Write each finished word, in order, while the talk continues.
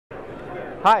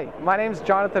Hi, my name is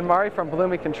Jonathan Murray from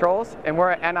Bloomy Controls, and we're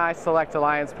an NI Select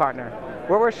Alliance partner.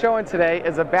 What we're showing today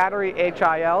is a Battery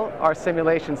HIL, our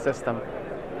simulation system.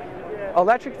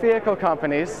 Electric vehicle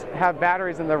companies have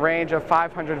batteries in the range of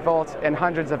 500 volts and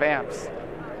hundreds of amps.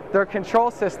 Their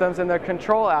control systems and their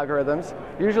control algorithms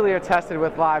usually are tested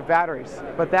with live batteries,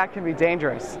 but that can be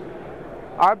dangerous.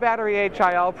 Our Battery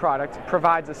HIL product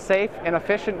provides a safe and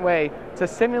efficient way to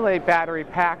simulate battery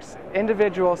packs,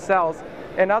 individual cells,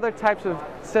 and other types of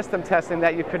system testing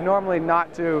that you could normally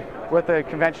not do with a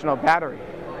conventional battery.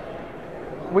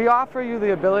 We offer you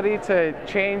the ability to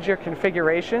change your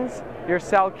configurations, your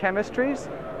cell chemistries,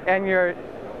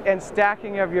 and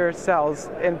stacking of your cells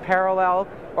in parallel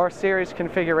or series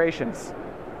configurations.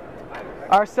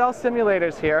 Our cell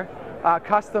simulators here,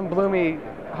 custom Bloomy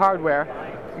hardware,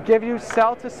 give you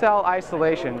cell-to-cell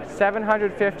isolation,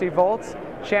 750 volts,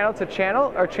 channel to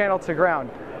channel or channel to ground.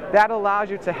 That allows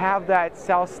you to have that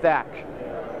cell stack.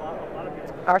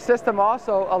 Our system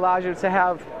also allows you to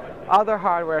have other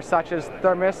hardware such as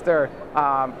thermistor,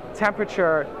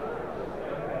 temperature,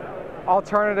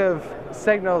 alternative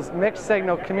signals, mixed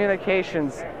signal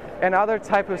communications, and other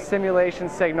type of simulation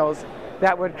signals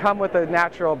that would come with a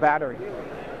natural battery.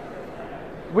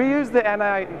 We use the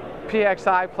NI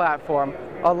PXI platform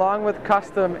along with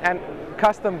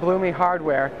custom Bloomy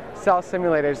hardware cell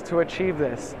simulators to achieve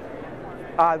this.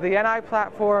 The NI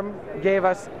platform gave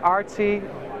us RT,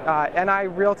 NI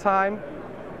real-time.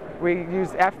 We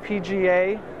used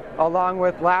FPGA along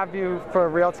with LabVIEW for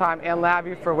real-time and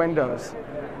LabVIEW for Windows.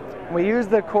 We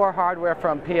used the core hardware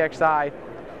from PXI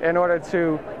in order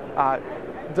to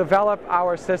develop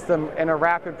our system in a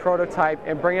rapid prototype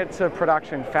and bring it to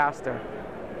production faster.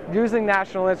 Using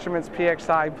National Instruments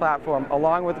PXI platform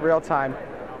along with real-time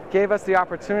gave us the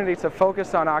opportunity to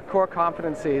focus on our core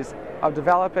competencies of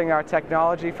developing our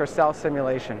technology for cell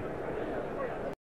simulation.